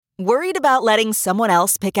Worried about letting someone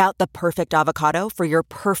else pick out the perfect avocado for your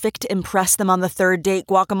perfect impress them on the third date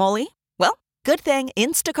guacamole? Well, good thing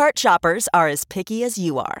Instacart shoppers are as picky as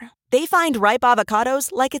you are. They find ripe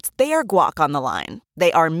avocados like it's their guac on the line.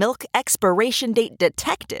 They are milk expiration date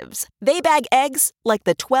detectives. They bag eggs like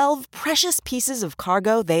the 12 precious pieces of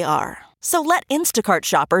cargo they are. So let Instacart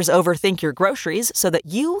shoppers overthink your groceries so that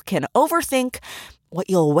you can overthink what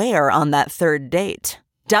you'll wear on that third date.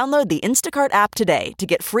 Download the Instacart app today to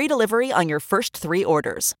get free delivery on your first 3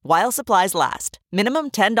 orders, while supplies last.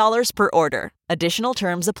 Minimum $10 per order. Additional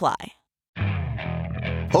terms apply.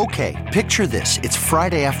 Okay, picture this. It's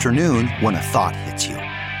Friday afternoon when a thought hits you.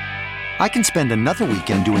 I can spend another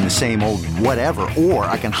weekend doing the same old whatever, or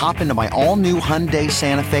I can hop into my all-new Hyundai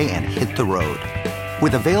Santa Fe and hit the road.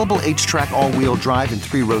 With available H-Track all-wheel drive and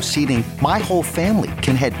 3-row seating, my whole family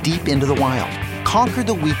can head deep into the wild. Conquer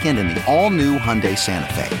the weekend in the all-new Hyundai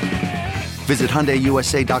Santa Fe. Visit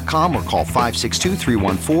HyundaiUSA.com or call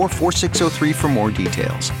 562-314-4603 for more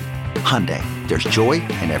details. Hyundai, there's joy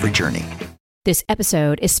in every journey. This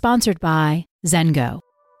episode is sponsored by Zengo.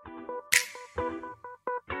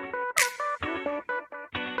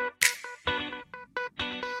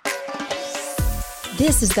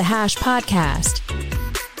 This is the Hash Podcast.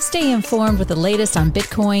 Stay informed with the latest on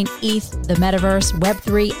Bitcoin, ETH, the metaverse,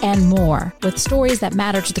 Web3, and more, with stories that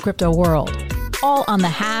matter to the crypto world. All on the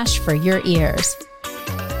Hash for your ears.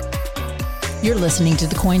 You're listening to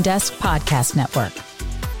the CoinDesk Podcast Network.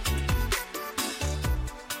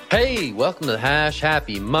 Hey, welcome to the Hash.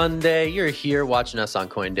 Happy Monday. You're here watching us on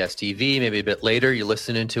CoinDesk TV. Maybe a bit later, you're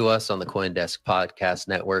listening to us on the CoinDesk Podcast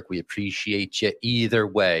Network. We appreciate you either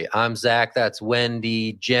way. I'm Zach. That's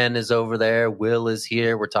Wendy. Jen is over there. Will is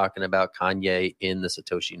here. We're talking about Kanye in the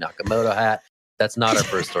Satoshi Nakamoto hat. That's not our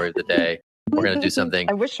first story of the day. We're going to do something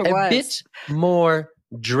I wish it was. Bit more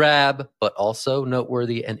drab, but also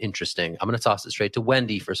noteworthy and interesting. I'm going to toss it straight to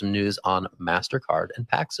Wendy for some news on Mastercard and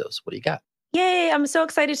Paxos. What do you got? Yay, I'm so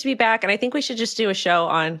excited to be back. And I think we should just do a show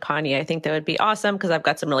on Kanye. I think that would be awesome because I've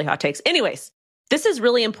got some really hot takes. Anyways, this is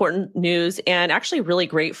really important news and actually really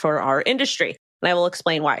great for our industry. And I will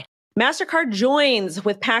explain why. Mastercard joins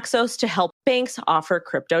with Paxos to help banks offer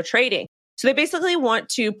crypto trading. So they basically want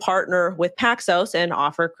to partner with Paxos and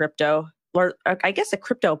offer crypto, or I guess a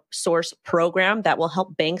crypto source program that will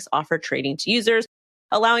help banks offer trading to users,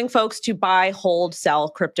 allowing folks to buy, hold,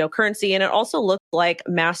 sell cryptocurrency. And it also looks like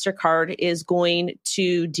Mastercard is going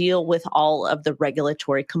to deal with all of the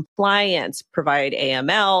regulatory compliance, provide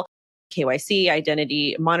AML, KYC,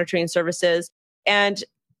 identity monitoring services. And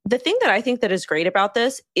the thing that I think that is great about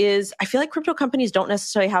this is I feel like crypto companies don't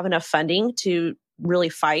necessarily have enough funding to really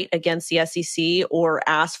fight against the SEC or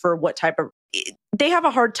ask for what type of... They have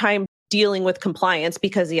a hard time dealing with compliance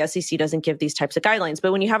because the SEC doesn't give these types of guidelines.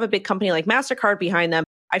 But when you have a big company like Mastercard behind them,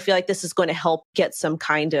 I feel like this is going to help get some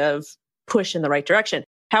kind of push in the right direction.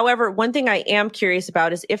 However, one thing I am curious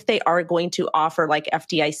about is if they are going to offer like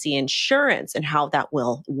FDIC insurance and how that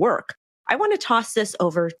will work. I want to toss this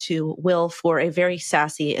over to Will for a very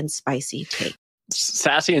sassy and spicy take.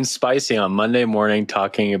 Sassy and spicy on Monday morning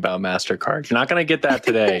talking about Mastercard. You're not going to get that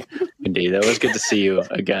today, indeed. It was good to see you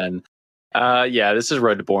again. Yeah, this is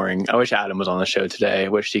road to boring. I wish Adam was on the show today. I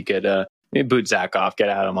wish he could maybe boot Zach off, get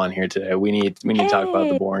Adam on here today. We need to talk about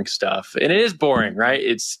the boring stuff. And it is boring, right?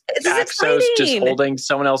 It's Paxos just holding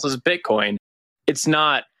someone else's Bitcoin. It's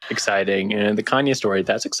not exciting. And the Kanye story,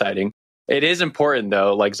 that's exciting. It is important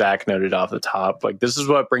though, like Zach noted off the top. Like this is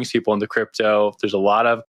what brings people into crypto. There's a lot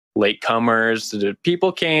of latecomers. The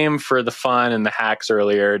people came for the fun and the hacks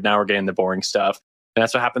earlier. Now we're getting the boring stuff. And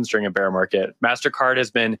that's what happens during a bear market. Mastercard has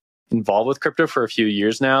been involved with crypto for a few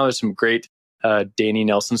years now. There's some great Danny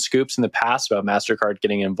Nelson scoops in the past about Mastercard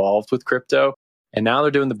getting involved with crypto. And now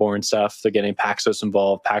they're doing the boring stuff. They're getting Paxos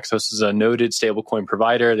involved. Paxos is a noted stablecoin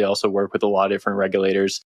provider. They also work with a lot of different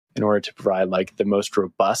regulators in order to provide like the most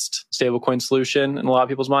robust stablecoin solution in a lot of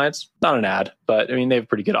people's minds. Not an ad, but I mean, they have a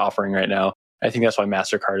pretty good offering right now. I think that's why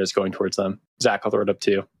Mastercard is going towards them. Zach, I'll throw it up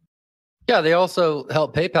to you. Yeah, they also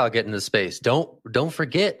help PayPal get into space. Don't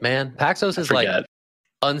forget, man. Paxos is like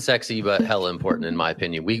unsexy, but hella important in my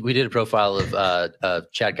opinion. We did a profile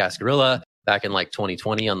of Chad Cascarilla back in like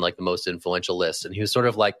 2020 on like the most influential list. And he was sort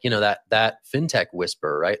of like, that fintech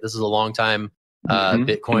whisperer, right? This is a long time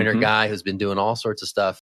Bitcoiner guy who's been doing all sorts of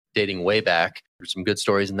stuff dating way back. There's some good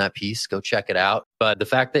stories in that piece. Go check it out. But the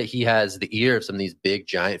fact that he has the ear of some of these big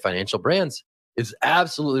giant financial brands is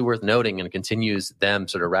absolutely worth noting and continues them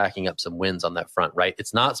sort of racking up some wins on that front, right?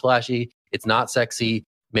 It's not splashy. It's not sexy.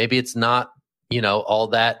 Maybe it's not, all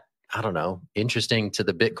that, I don't know, interesting to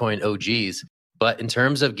the Bitcoin OGs. But in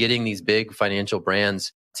terms of getting these big financial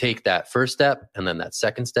brands take that first step and then that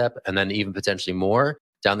second step and then even potentially more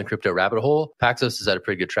down the crypto rabbit hole. Paxos has had a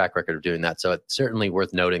pretty good track record of doing that. So it's certainly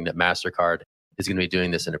worth noting that Mastercard is going to be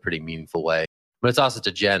doing this in a pretty meaningful way. But it's also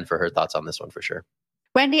to Jen for her thoughts on this one for sure.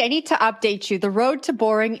 Wendy, I need to update you. The road to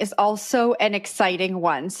boring is also an exciting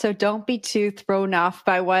one. So don't be too thrown off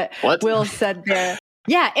by what? Will said there.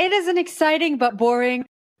 Yeah, it is an exciting but boring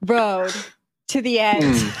road to the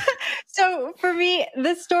end. So for me,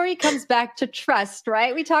 this story comes back to trust,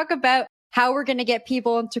 right? We talk about how we're going to get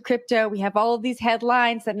people into crypto. We have all of these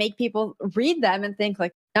headlines that make people read them and think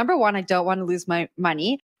like, number one, I don't want to lose my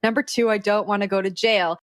money. Number two, I don't want to go to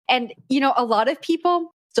jail. And, a lot of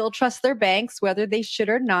people still trust their banks, whether they should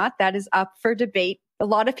or not. That is up for debate. A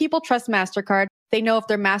lot of people trust Mastercard. They know if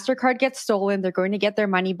their Mastercard gets stolen, they're going to get their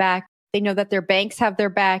money back. They know that their banks have their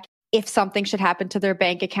back if something should happen to their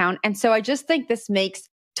bank account. And so I just think this makes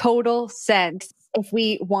total sense if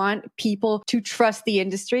we want people to trust the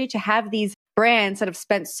industry, to have these brands that have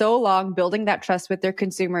spent so long building that trust with their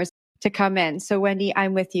consumers to come in. So Wendy,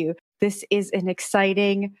 I'm with you. This is an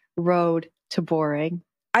exciting road to boring.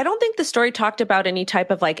 I don't think the story talked about any type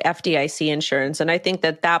of like FDIC insurance. And I think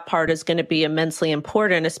that that part is going to be immensely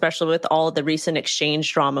important, especially with all the recent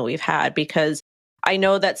exchange drama we've had, because I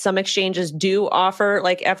know that some exchanges do offer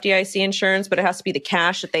like FDIC insurance, but it has to be the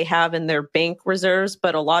cash that they have in their bank reserves.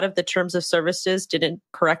 But a lot of the terms of services didn't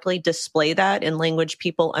correctly display that in language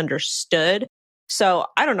people understood. So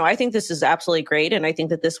I don't know. I think this is absolutely great. And I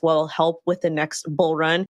think that this will help with the next bull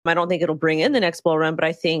run. I don't think it'll bring in the next bull run, but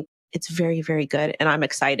I think it's very, very good. And I'm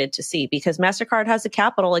excited to see because MasterCard has the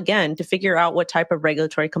capital again to figure out what type of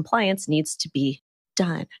regulatory compliance needs to be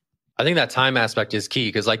done. I think that time aspect is key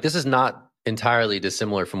because like this is not entirely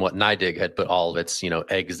dissimilar from what NYDIG had put all of its,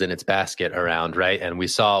 eggs in its basket around, right? And we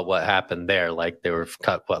saw what happened there. Like they were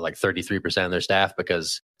cut, like 33% of their staff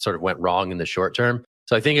because it sort of went wrong in the short term.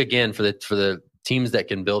 So I think again, for the teams that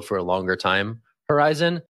can build for a longer time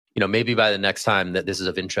horizon, maybe by the next time that this is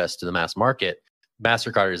of interest to the mass market,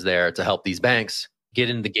 MasterCard is there to help these banks get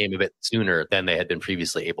into the game a bit sooner than they had been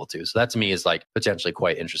previously able to. So that to me is like potentially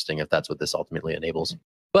quite interesting if that's what this ultimately enables.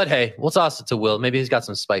 But hey, we'll toss it to Will. Maybe he's got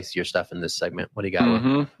some spicier stuff in this segment. What do you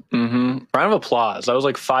got? Round of applause. That was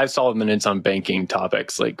like 5 solid minutes on banking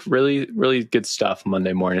topics. Like really, really good stuff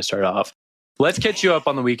Monday morning to start off. Let's catch you up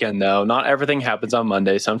on the weekend though. Not everything happens on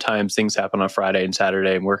Monday. Sometimes things happen on Friday and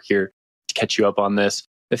Saturday, and we're here to catch you up on this.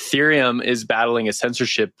 Ethereum is battling a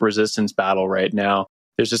censorship resistance battle right now.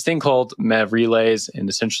 There's this thing called MEV relays, and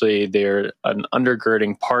essentially they're an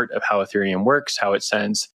undergirding part of how Ethereum works, how it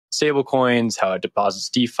sends stablecoins, how it deposits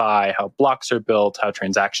DeFi, how blocks are built, how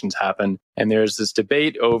transactions happen. And there's this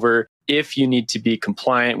debate over if you need to be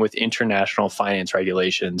compliant with international finance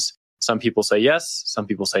regulations. Some people say yes, some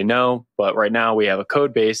people say no. But right now we have a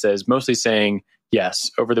code base that is mostly saying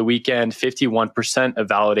yes. Over the weekend, 51% of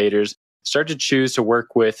validators start to choose to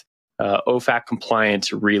work with OFAC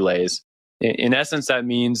compliant relays. In essence, that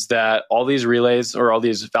means that all these relays, or all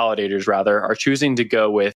these validators rather, are choosing to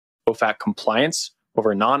go with OFAC compliance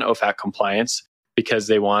over non-OFAC compliance because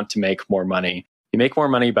they want to make more money. You make more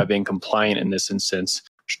money by being compliant in this instance.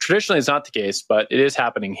 Traditionally, it's not the case, but it is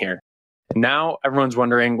happening here. And now everyone's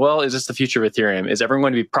wondering, well, is this the future of Ethereum? Is everyone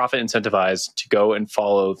going to be profit incentivized to go and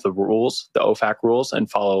follow the rules, the OFAC rules, and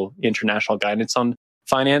follow international guidance on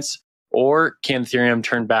finance? Or can Ethereum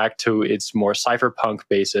turn back to its more cypherpunk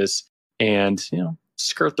basis and,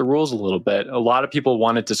 skirt the rules a little bit? A lot of people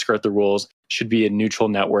wanted to skirt the rules. Should be a neutral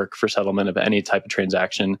network for settlement of any type of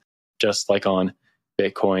transaction, just like on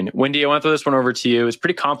Bitcoin. Wendy, I want to throw this one over to you. It's a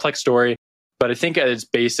pretty complex story, but I think at its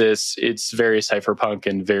basis, it's very cypherpunk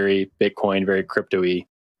and very Bitcoin, very crypto-y.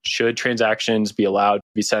 Should transactions be allowed to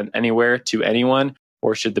be sent anywhere to anyone,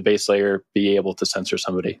 or should the base layer be able to censor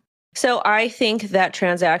somebody? So I think that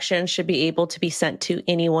transactions should be able to be sent to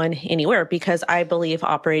anyone, anywhere, because I believe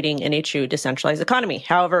operating in a true decentralized economy.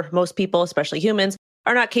 However, most people, especially humans,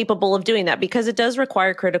 are not capable of doing that because it does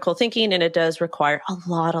require critical thinking and it does require a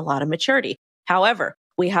lot of maturity. However,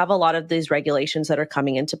 we have a lot of these regulations that are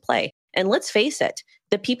coming into play. And let's face it,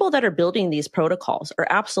 the people that are building these protocols are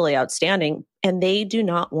absolutely outstanding, and they do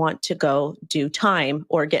not want to go do time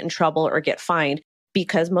or get in trouble or get fined,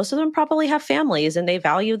 because most of them probably have families and they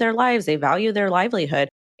value their lives, they value their livelihood.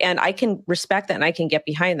 And I can respect that and I can get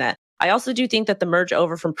behind that. I also do think that the merge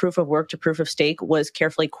over from proof of work to proof of stake was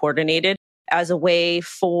carefully coordinated as a way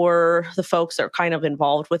for the folks that are kind of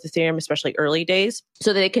involved with Ethereum, especially early days,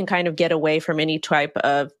 so that they can kind of get away from any type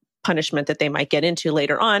of punishment that they might get into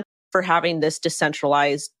later on for having this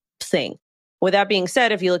decentralized thing. With that being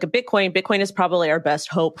said, if you look at Bitcoin, Bitcoin is probably our best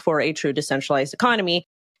hope for a true decentralized economy.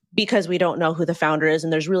 because we don't know who the founder is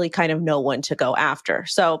and there's really kind of no one to go after.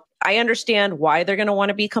 So I understand why they're going to want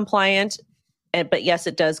to be compliant. But yes,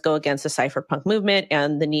 it does go against the cypherpunk movement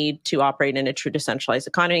and the need to operate in a true decentralized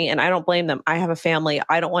economy. And I don't blame them. I have a family.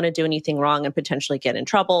 I don't want to do anything wrong and potentially get in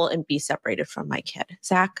trouble and be separated from my kid.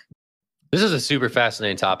 Zach? This is a super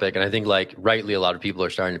fascinating topic. And I think rightly, a lot of people are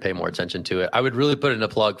starting to pay more attention to it. I would really put in a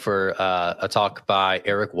plug for a talk by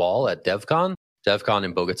Eric Wall at DevCon. DevCon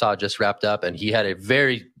in Bogota just wrapped up. And he had a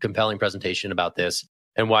very compelling presentation about this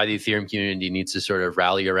and why the Ethereum community needs to sort of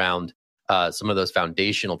rally around some of those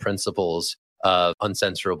foundational principles of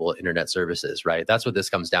uncensorable internet services, right? That's what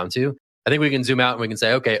this comes down to. I think we can zoom out and we can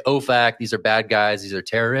say, okay, OFAC, these are bad guys, these are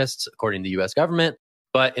terrorists, according to the US government.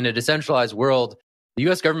 But in a decentralized world, the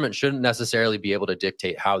US government shouldn't necessarily be able to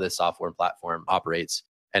dictate how this software and platform operates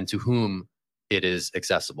and to whom it is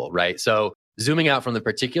accessible, right? So zooming out from the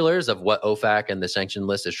particulars of what OFAC and the sanction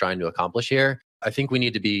list is trying to accomplish here, I think we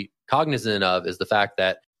need to be cognizant of is the fact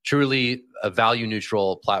that truly value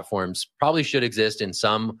neutral platforms probably should exist in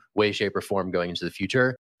some way, shape, or form going into the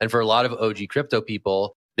future. And for a lot of OG crypto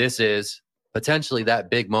people, this is potentially that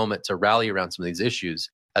big moment to rally around some of these issues.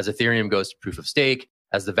 As Ethereum goes to proof of stake,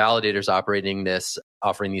 as the validators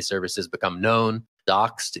offering these services become known,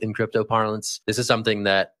 doxed in crypto parlance, this is something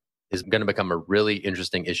that is going to become a really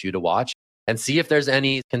interesting issue to watch and see if there's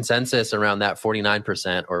any consensus around that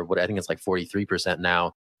 49% or what I think it's 43%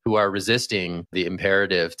 now, who are resisting the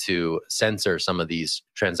imperative to censor some of these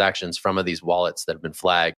transactions from these wallets that have been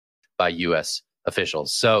flagged by US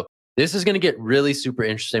officials. So this is going to get really super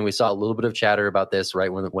interesting. We saw a little bit of chatter about this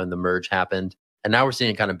right when the merge happened. And now we're seeing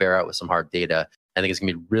it kind of bear out with some hard data. I think it's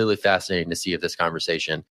going to be really fascinating to see if this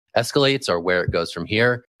conversation escalates or where it goes from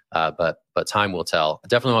here. But time will tell. I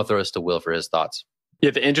definitely want to throw this to Will for his thoughts. Yeah,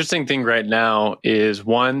 the interesting thing right now is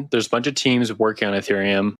one, there's a bunch of teams working on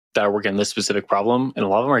Ethereum that are working on this specific problem, and a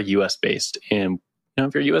lot of them are US based. And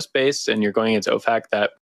if you're US based and you're going into OFAC,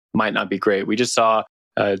 that might not be great. We just saw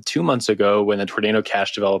 2 months ago when the Tornado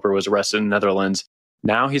Cash developer was arrested in the Netherlands.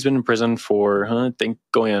 Now he's been in prison for, I think,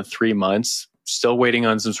 going on 3 months, still waiting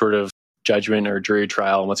on some sort of judgment or jury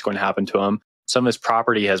trial on what's going to happen to him. Some of his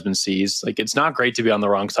property has been seized. It's not great to be on the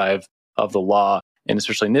wrong side of the law. And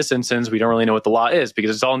especially in this instance, we don't really know what the law is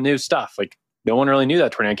because it's all new stuff. No one really knew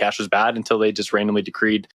that Tornado Cash was bad until they just randomly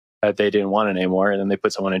decreed that they didn't want it anymore. And then they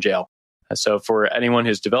put someone in jail. So for anyone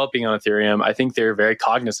who's developing on Ethereum, I think they're very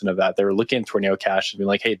cognizant of that. They're looking at Tornado Cash and being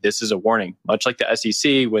like, hey, this is a warning. Much like the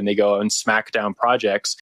SEC, when they go and smack down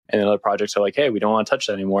projects and then other projects are like, hey, we don't want to touch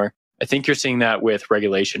that anymore. I think you're seeing that with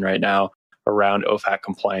regulation right now around OFAC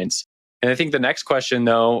compliance. And I think the next question,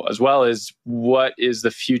 though, as well, is what is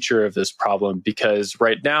the future of this problem? Because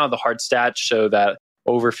right now, the hard stats show that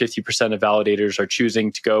over 50% of validators are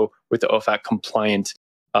choosing to go with the OFAC compliant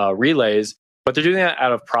relays, but they're doing that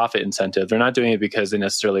out of profit incentive. They're not doing it because they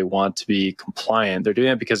necessarily want to be compliant. They're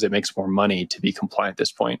doing it because it makes more money to be compliant at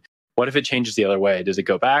this point. What if it changes the other way? Does it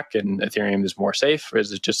go back and Ethereum is more safe? Or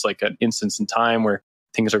is it just an instance in time where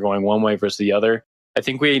things are going one way versus the other? I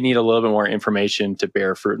think we need a little bit more information to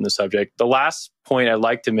bear fruit in the subject. The last point I'd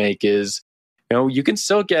like to make is, you can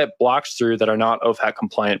still get blocks through that are not OFAC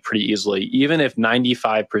compliant pretty easily. Even if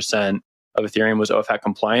 95% of Ethereum was OFAC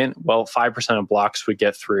compliant, 5% of blocks would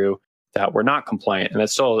get through that were not compliant. And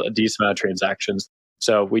that's still a decent amount of transactions.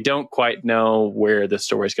 So we don't quite know where this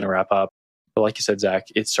story is going to wrap up. But like you said, Zach,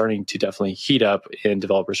 it's starting to definitely heat up in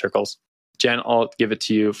developer circles. Jen, I'll give it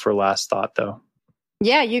to you for last thought, though.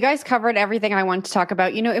 Yeah, you guys covered everything I wanted to talk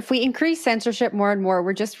about. If we increase censorship more and more,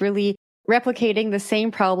 we're just really replicating the same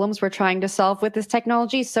problems we're trying to solve with this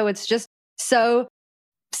technology. So it's just so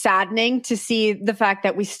saddening to see the fact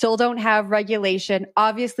that we still don't have regulation.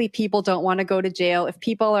 Obviously, people don't want to go to jail. If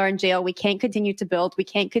people are in jail, we can't continue to build. We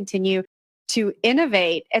can't continue to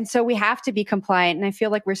innovate. And so we have to be compliant. And I feel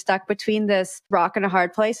like we're stuck between this rock and a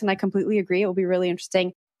hard place. And I completely agree. It will be really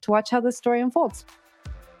interesting to watch how this story unfolds.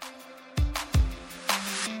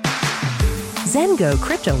 Zengo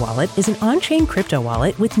Crypto Wallet is an on-chain crypto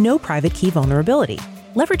wallet with no private key vulnerability,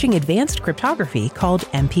 leveraging advanced cryptography called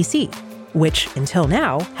MPC, which, until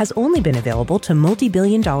now, has only been available to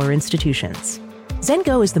multi-billion-dollar institutions.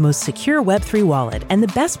 Zengo is the most secure Web3 wallet and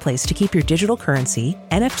the best place to keep your digital currency,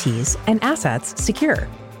 NFTs, and assets secure.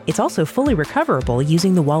 It's also fully recoverable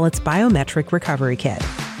using the wallet's biometric recovery kit.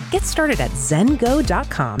 Get started at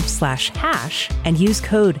zengo.com/hash and use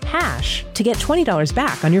code HASH to get $20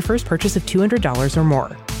 back on your first purchase of $200 or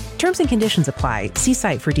more. Terms and conditions apply. See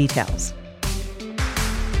site for details.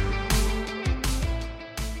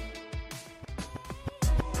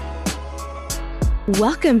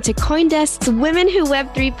 Welcome to CoinDesk's Women Who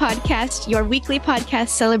Web3 podcast, your weekly podcast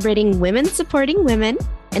celebrating women supporting women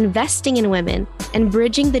investing in women, and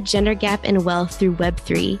bridging the gender gap in wealth through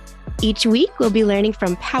Web3. Each week, we'll be learning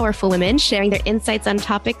from powerful women sharing their insights on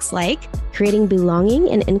topics like creating belonging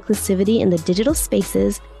and inclusivity in the digital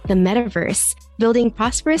spaces, the metaverse, building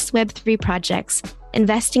prosperous Web3 projects,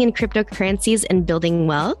 investing in cryptocurrencies and building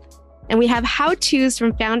wealth. And we have how-tos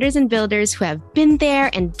from founders and builders who have been there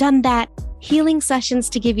and done that, healing sessions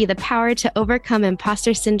to give you the power to overcome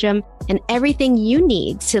imposter syndrome, and everything you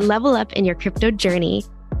need to level up in your crypto journey.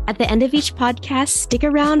 At the end of each podcast, stick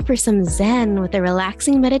around for some Zen with a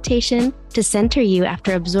relaxing meditation to center you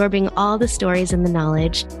after absorbing all the stories and the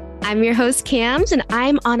knowledge. I'm your host, Cams, and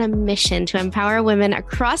I'm on a mission to empower women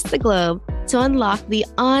across the globe to unlock the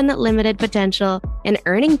unlimited potential and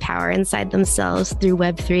earning power inside themselves through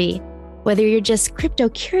Web3. Whether you're just crypto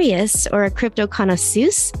curious or a crypto connoisseur,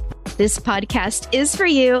 this podcast is for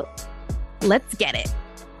you. Let's get it.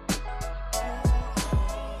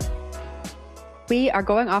 We are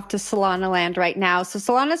going off to Solana land right now. So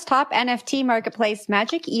Solana's top NFT marketplace,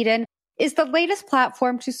 Magic Eden, is the latest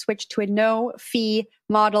platform to switch to a no-fee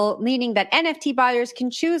model, meaning that NFT buyers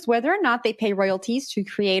can choose whether or not they pay royalties to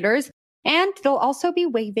creators, and they'll also be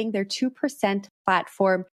waiving their 2%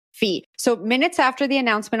 platform fee. So minutes after the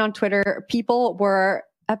announcement on Twitter, people were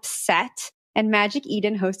upset, and Magic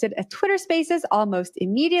Eden hosted a Twitter Spaces almost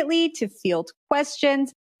immediately to field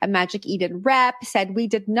questions. A Magic Eden rep said, "We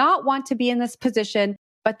did not want to be in this position,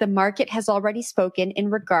 but the market has already spoken in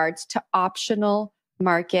regards to optional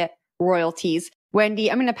market royalties."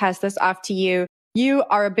 Wendy, I'm going to pass this off to you. You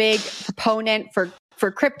are a big proponent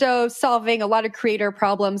for crypto, solving a lot of creator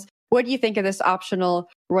problems. What do you think of this optional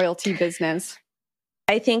royalty business?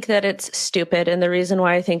 I think that it's stupid. And the reason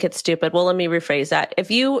why I think it's stupid, well, let me rephrase that. If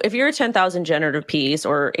you're a 10,000 generative piece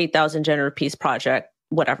or 8,000 generative piece project,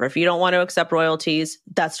 whatever, if you don't want to accept royalties,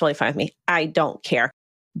 that's totally fine with me. I don't care.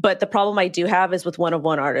 But the problem I do have is with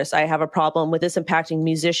one-of-one artists. I have a problem with this impacting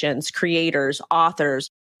musicians, creators, authors,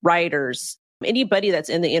 writers, anybody that's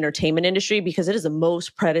in the entertainment industry, because it is the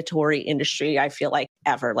most predatory industry, I feel like,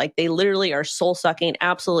 ever. Like, they literally are soul-sucking,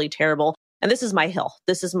 absolutely terrible. And this is my hill.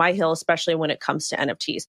 This is my hill, especially when it comes to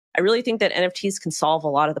NFTs. I really think that NFTs can solve a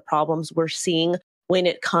lot of the problems we're seeing when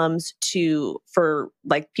it comes to, for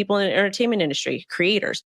like people in the entertainment industry,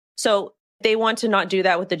 creators. So they want to not do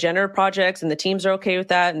that with the generative projects, and the teams are okay with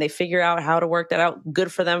that, and they figure out how to work that out.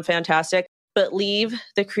 Good for them, fantastic. But leave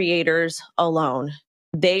the creators alone.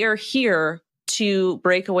 They are here to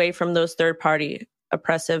break away from those third-party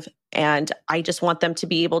oppressive, and I just want them to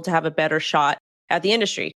be able to have a better shot at the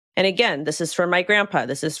industry. And again, this is for my grandpa,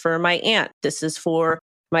 this is for my aunt, this is for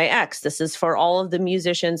my ex, this is for all of the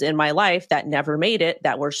musicians in my life that never made it,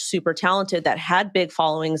 that were super talented, that had big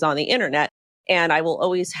followings on the internet. And I will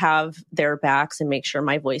always have their backs and make sure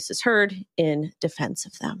my voice is heard in defense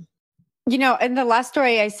of them. You know, in the last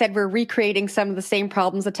story, I said we're recreating some of the same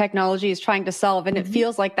problems that technology is trying to solve. And it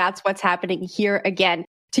feels like that's what's happening here again.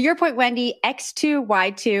 To your point, Wendy,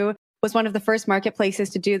 X2Y2 was one of the first marketplaces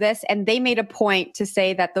to do this. And they made a point to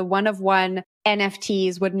say that the one-of-one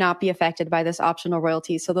NFTs would not be affected by this optional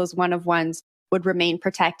royalty. So those one-of-ones would remain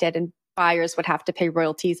protected and buyers would have to pay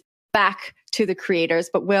royalties back to the creators.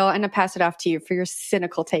 But Will, I'm going to pass it off to you for your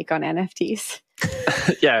cynical take on NFTs.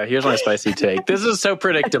 Yeah, here's my spicy take. This is so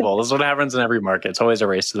predictable. This is what happens in every market. It's always a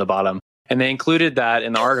race to the bottom. And they included that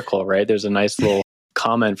in the article, right? There's a nice little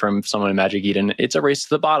comment from someone in Magic Eden. It's a race to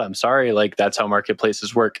the bottom. Sorry, like that's how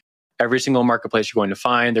marketplaces work. Every single marketplace you're going to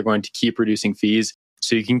find, they're going to keep reducing fees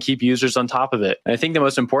so you can keep users on top of it. And I think the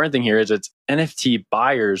most important thing here is it's NFT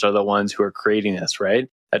buyers are the ones who are creating this, right?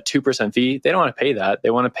 That 2% fee, they don't want to pay that. They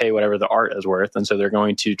want to pay whatever the art is worth. And so they're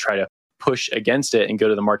going to try to push against it and go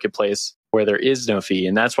to the marketplace where there is no fee.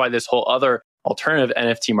 And that's why this whole other alternative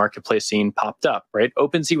NFT marketplace scene popped up, right?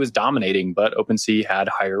 OpenSea was dominating, but OpenSea had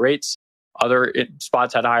higher rates. Other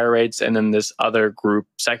spots had higher rates. And then this other group,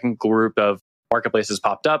 second group of marketplaces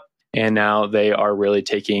popped up. And now they are really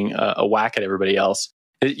taking a whack at everybody else.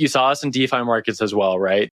 You saw us in DeFi markets as well,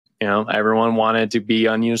 right? You know, everyone wanted to be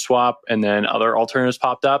on Uniswap, and then other alternatives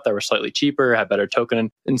popped up that were slightly cheaper, had better token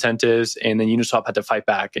incentives, and then Uniswap had to fight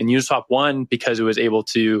back. And Uniswap won because it was able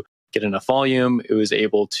to get enough volume. It was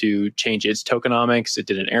able to change its tokenomics. It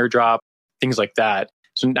did an airdrop, things like that.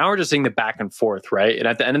 So now we're just seeing the back and forth, right? And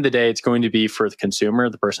at the end of the day, it's going to be for the consumer,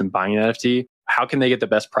 the person buying an NFT. How can they get the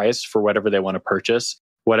best price for whatever they want to purchase?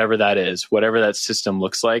 Whatever that is, whatever that system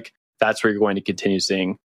looks like, that's where you're going to continue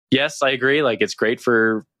seeing. Yes, I agree. Like it's great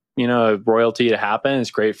for, you know, a royalty to happen.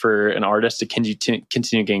 It's great for an artist to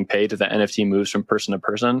continue getting paid if the NFT moves from person to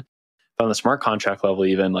person. But on the smart contract level,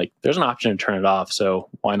 even like there's an option to turn it off. So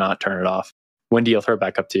why not turn it off? Wendy, I'll throw it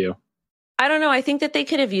back up to you. I don't know. I think that they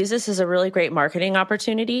could have used this as a really great marketing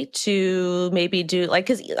opportunity to maybe do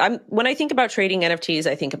because when I think about trading NFTs,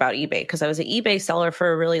 I think about eBay because I was an eBay seller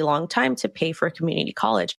for a really long time to pay for a community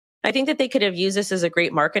college. I think that they could have used this as a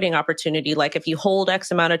great marketing opportunity. Like if you hold X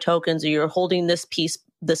amount of tokens or you're holding this piece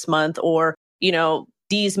this month, or,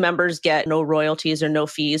 these members get no royalties or no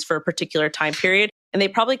fees for a particular time period. And they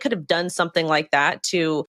probably could have done something like that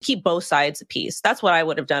to keep both sides a piece. That's what I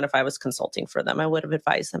would have done if I was consulting for them. I would have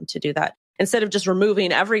advised them to do that instead of just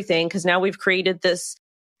removing everything. Because now we've created this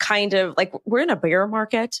kind of we're in a bear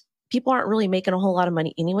market. People aren't really making a whole lot of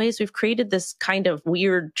money anyways. We've created this kind of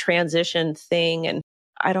weird transition thing. And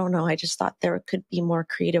I don't know. I just thought there could be more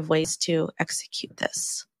creative ways to execute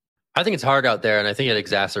this. I think it's hard out there. And I think it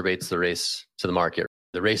exacerbates the race to the market,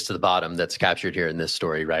 the race to the bottom that's captured here in this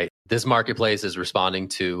story, right? This marketplace is responding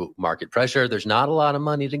to market pressure. There's not a lot of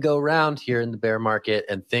money to go around here in the bear market,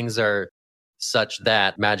 and things are such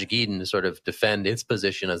that Magic Eden, to sort of defend its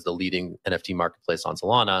position as the leading NFT marketplace on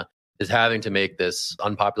Solana, is having to make this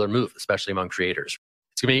unpopular move, especially among creators.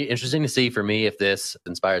 It's going to be interesting to see for me if this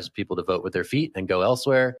inspires people to vote with their feet and go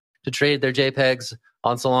elsewhere to trade their JPEGs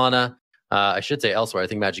on Solana. I should say elsewhere. I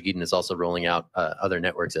think Magic Eden is also rolling out other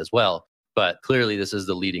networks as well. But clearly, this is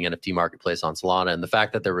the leading NFT marketplace on Solana. And the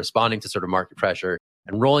fact that they're responding to sort of market pressure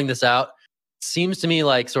and rolling this out seems to me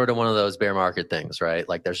like sort of one of those bear market things, right?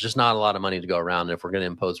 Like there's just not a lot of money to go around. And if we're going to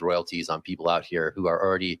impose royalties on people out here who are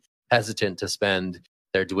already hesitant to spend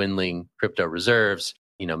their dwindling crypto reserves,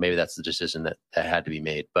 maybe that's the decision that had to be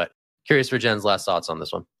made. But curious for Jen's last thoughts on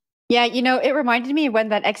this one. Yeah, it reminded me when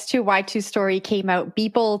that X2Y2 story came out,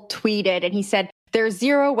 Beeple tweeted and he said, there's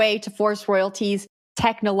zero way to force royalties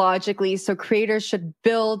technologically. So creators should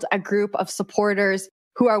build a group of supporters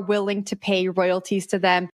who are willing to pay royalties to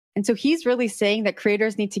them. And so he's really saying that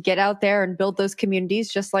creators need to get out there and build those communities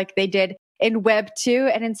just like they did in Web 2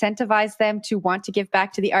 and incentivize them to want to give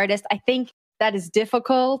back to the artist. I think that is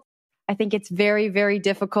difficult. I think it's very, very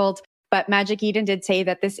difficult. But Magic Eden did say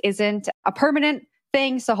that this isn't a permanent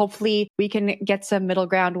thing. So hopefully we can get some middle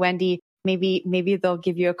ground, Wendy. Maybe they'll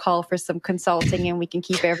give you a call for some consulting and we can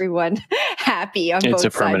keep everyone happy on both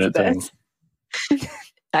sides of this. It's a permanent thing.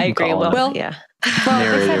 I agree. Well, yeah.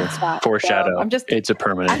 Narrator, foreshadow. So it's a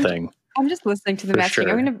permanent thing. I'm just listening to the messaging. Sure.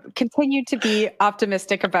 I'm going to continue to be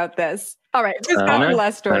optimistic about this. All right. Who's got the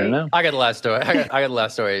last story? I got the last story. I got the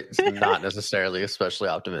last story. It's not necessarily especially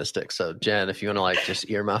optimistic. So Jen, if you want to just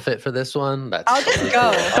earmuff it for this one, I'll just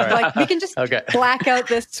go. Cool. Right. We can just black out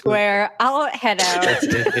this square. I'll head out.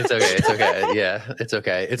 It's okay. It's okay. Yeah, it's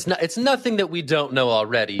okay. It's nothing that we don't know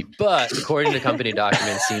already, but according to company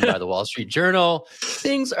documents seen by the Wall Street Journal,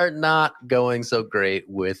 things are not going so great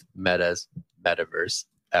with Meta's metaverse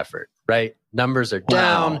effort, right? Numbers are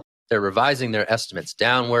down. Wow. They're revising their estimates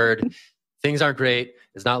downward. Things aren't great.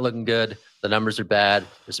 It's not looking good. The numbers are bad.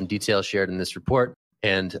 There's some details shared in this report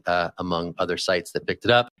and among other sites that picked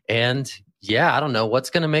it up. And yeah, I don't know what's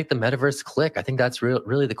going to make the metaverse click. I think that's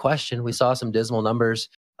really the question. We saw some dismal numbers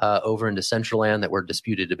over in Decentraland that were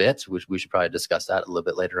disputed a bit, which we should probably discuss that a little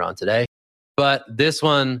bit later on today. But this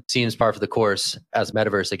one seems par for the course as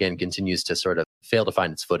metaverse, again, continues to sort of fail to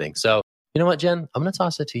find its footing. So you know what, Jen? I'm going to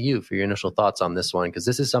toss it to you for your initial thoughts on this one, because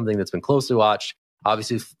this is something that's been closely watched.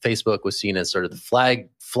 Obviously, Facebook was seen as sort of the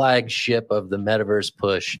flagship of the metaverse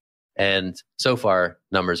push. And so far,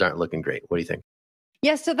 numbers aren't looking great. What do you think?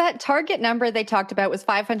 Yeah, so that target number they talked about was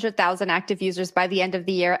 500,000 active users by the end of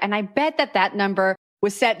the year. And I bet that number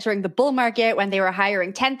was set during the bull market when they were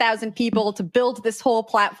hiring 10,000 people to build this whole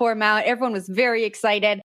platform out. Everyone was very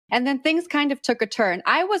excited. And then things kind of took a turn.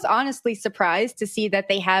 I was honestly surprised to see that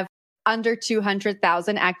they have under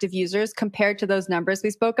 200,000 active users compared to those numbers we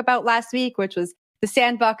spoke about last week, which was the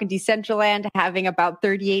Sandbox and Decentraland having about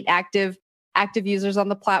 38 active users on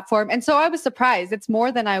the platform. And so I was surprised. It's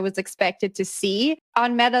more than I was expected to see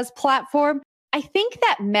on Meta's platform. I think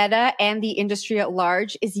that Meta and the industry at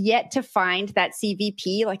large is yet to find that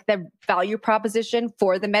CVP, like the value proposition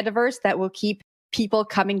for the metaverse that will keep people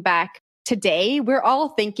coming back today. We're all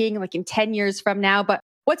thinking like in 10 years from now, but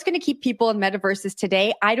what's going to keep people in metaverses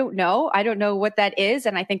today? I don't know. I don't know what that is.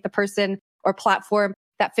 And I think the person or platform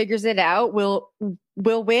that figures it out will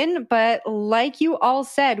win. But like you all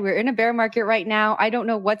said, we're in a bear market right now. I don't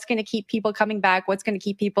know what's going to keep people coming back, what's going to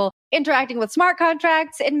keep people interacting with smart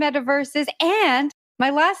contracts in metaverses. And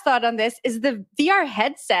my last thought on this is the VR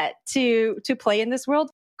headset to play in this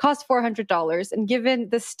world costs $400. And given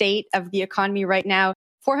the state of the economy right now,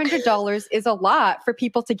 $400 is a lot for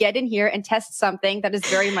people to get in here and test something that is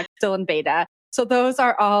very much still in beta. So those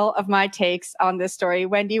are all of my takes on this story.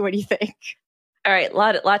 Wendy, what do you think? All right,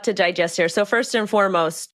 lot to digest here. So first and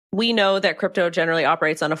foremost, We know that crypto generally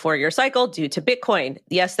operates on a 4-year cycle due to Bitcoin.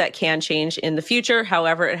 Yes, that can change in the future.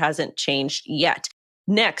 However, it hasn't changed yet.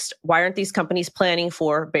 Next, why aren't these companies planning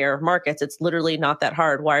for bear markets? It's literally not that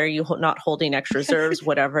hard. Why are you not holding extra reserves,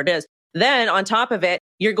 whatever it is? Then on top of it,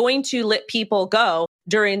 you're going to let people go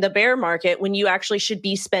during the bear market when you actually should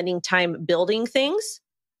be spending time building things.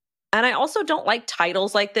 And I also don't like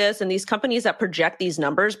titles like this and these companies that project these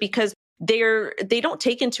numbers because they don't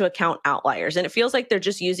take into account outliers. And it feels like they're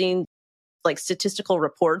just using like statistical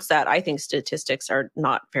reports that I think statistics are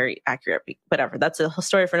not very accurate. Whatever, that's a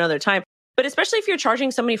story for another time. But especially if you're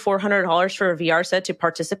charging somebody $400 for a VR set to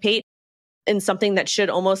participate in something that should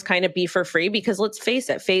almost kind of be for free, because let's face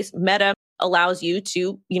it, Meta allows you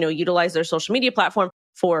to, utilize their social media platform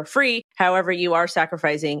for free. However, you are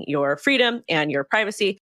sacrificing your freedom and your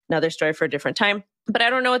privacy. Another story for a different time. But I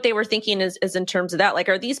don't know what they were thinking is in terms of that. Like,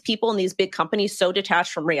 are these people in these big companies so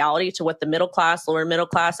detached from reality to what the middle class, lower middle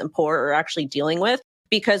class, and poor are actually dealing with?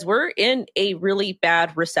 Because we're in a really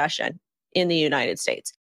bad recession in the United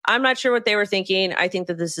States. I'm not sure what they were thinking. I think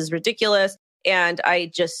that this is ridiculous. And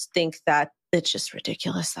I just think that it's just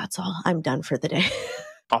ridiculous. That's all. I'm done for the day.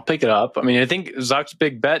 I'll pick it up. I mean, I think Zuck's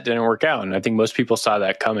big bet didn't work out. And I think most people saw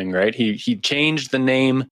that coming, right? He changed the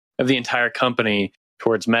name of the entire company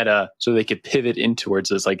towards Meta so they could pivot in towards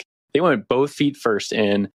this. Like, they went both feet first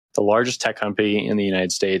in the largest tech company in the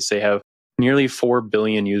United States. They have nearly 4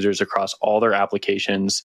 billion users across all their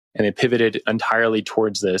applications, and they pivoted entirely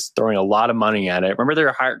towards this, throwing a lot of money at it. Remember,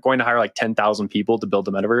 they're going to hire like 10,000 people to build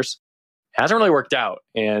the metaverse. It hasn't really worked out,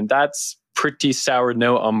 and that's pretty sour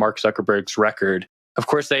note on Mark Zuckerberg's record. Of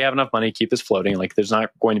course, they have enough money to keep this floating. Like, there's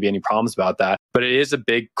not going to be any problems about that. But it is a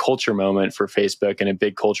big culture moment for Facebook and a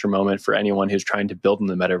big culture moment for anyone who's trying to build in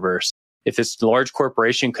the metaverse. If this large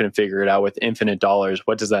corporation couldn't figure it out with infinite dollars,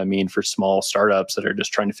 what does that mean for small startups that are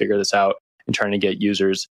just trying to figure this out and trying to get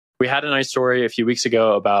users? We had a nice story a few weeks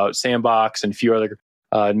ago about Sandbox and a few other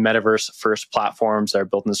metaverse first platforms that are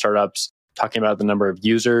built in the startups, talking about the number of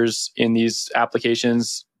users in these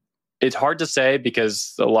applications. It's hard to say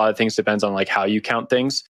because a lot of things depends on like how you count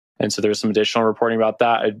things. And so there's some additional reporting about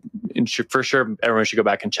that. For sure, everyone should go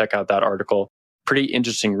back and check out that article. Pretty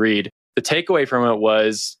interesting read. The takeaway from it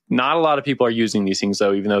was not a lot of people are using these things,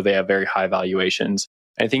 though, even though they have very high valuations.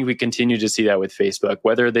 I think we continue to see that with Facebook,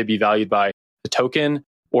 whether they be valued by the token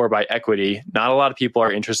or by equity. Not a lot of people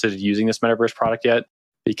are interested in using this metaverse product yet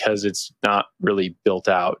because it's not really built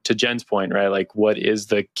out. To Jen's point, right? Like, what is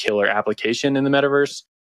the killer application in the metaverse?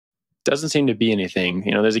 Doesn't seem to be anything.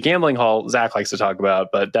 There's a gambling hall Zach likes to talk about,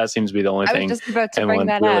 but that seems to be the only thing anyone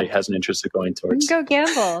really has an interest in going towards. Go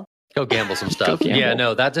gamble. Go gamble some stuff. Yeah,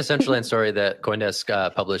 no, that Decentraland story that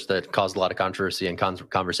CoinDesk published that caused a lot of controversy and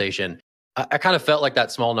conversation. I kind of felt like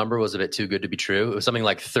that small number was a bit too good to be true. It was something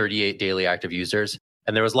like 38 daily active users.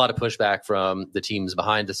 And there was a lot of pushback from the teams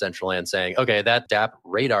behind Decentraland saying, okay, that DApp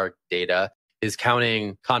radar data is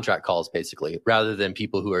counting contract calls basically, rather than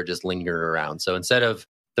people who are just lingering around. So instead of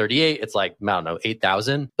 38, it's like, I don't know,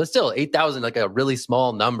 8,000, but still 8,000, like a really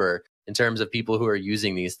small number in terms of people who are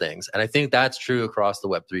using these things. And I think that's true across the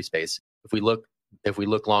Web3 space. If we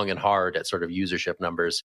look long and hard at sort of usership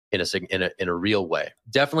numbers in a real way,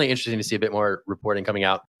 definitely interesting to see a bit more reporting coming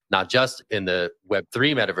out, not just in the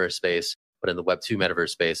Web3 metaverse space, but in the Web2 metaverse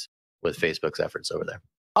space with Facebook's efforts over there.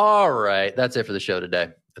 All right, that's it for the show today.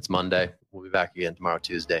 It's Monday. We'll be back again tomorrow,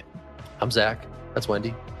 Tuesday. I'm Zach. That's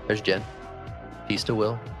Wendy. There's Jen. Peace to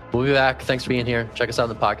Will. We'll be back. Thanks for being here. Check us out on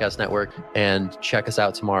the podcast network and check us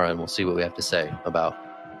out tomorrow, and we'll see what we have to say about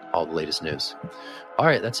all the latest news. All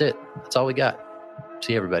right, that's it. That's all we got.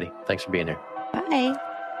 See you, everybody. Thanks for being here. Bye.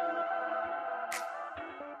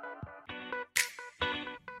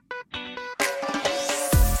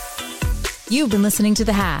 You've been listening to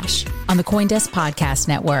The Hash on the CoinDesk Podcast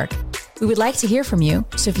Network. We would like to hear from you,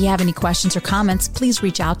 so if you have any questions or comments, please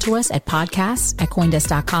reach out to us at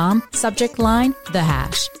podcasts@coindesk.com, subject line, The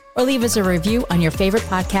Hash, or leave us a review on your favorite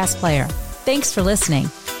podcast player. Thanks for listening.